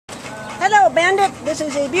Hello, Bandit. This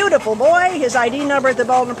is a beautiful boy. His ID number at the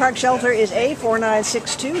Baldwin Park shelter is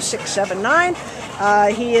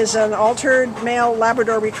A4962679. He is an altered male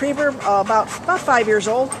Labrador retriever, about 5 years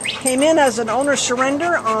old. Came in as an owner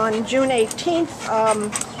surrender on June 18th,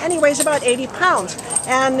 and he weighs about 80 pounds.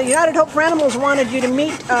 And the United Hope for Animals wanted you to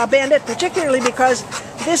meet Bandit, particularly because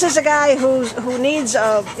this is a guy who needs,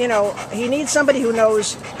 he needs somebody who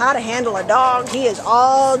knows how to handle a dog. He is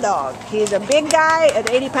all dog. He's a big guy at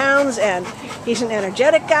 80 pounds, and he's an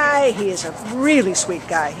energetic guy. He is a really sweet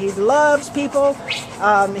guy. He loves people.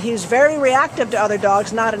 He's very reactive to other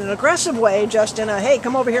dogs, not in an aggressive way, just in a, hey,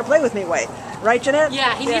 come over here, play with me way. Right, Jeanette?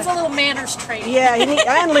 Yeah, he needs a little manners training. Yeah, he needs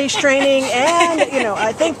and leash training, and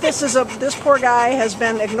I think this poor guy has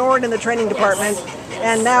been ignored in the training department,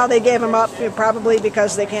 and now they gave him up probably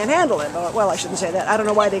because they can't handle it. Well, I shouldn't say that. I don't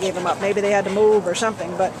know why they gave him up. Maybe they had to move or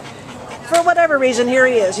something, but for whatever reason, here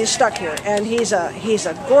he is. He's stuck here, and he's a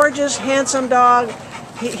gorgeous, handsome dog.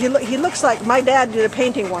 He looks like my dad did a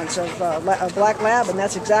painting once of a black lab, and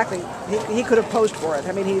that's exactly he could have posed for it.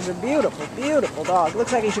 I mean, he's a beautiful, beautiful dog.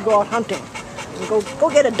 Looks like he should go out hunting. Go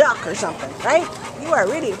get a duck or something, right? You are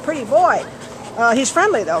really a pretty boy. He's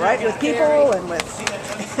friendly though, right? With people and with...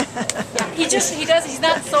 He's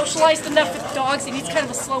not socialized enough with dogs. He needs kind of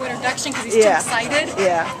a slow introduction because he's too excited.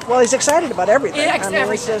 Yeah, well, he's excited about everything. Yeah, I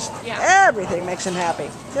mean, it's just, everything makes him happy.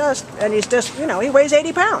 And he's just, he weighs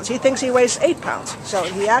 80 pounds. He thinks he weighs 8 pounds, so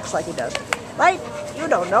he acts like he does. Right? You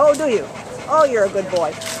don't know, do you? Oh, you're a good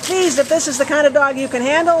boy. Please, if this is the kind of dog you can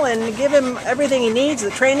handle and give him everything he needs, the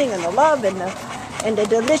training and the love and the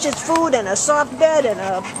delicious food and a soft bed and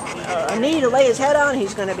a knee to lay his head on,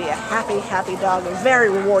 he's going to be a happy, happy dog, a very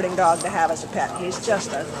rewarding dog to have as a pet. He's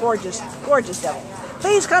just a gorgeous, gorgeous devil.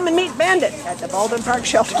 Please come and meet Bandit at the Baldwin Park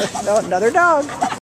shelter. Another dog.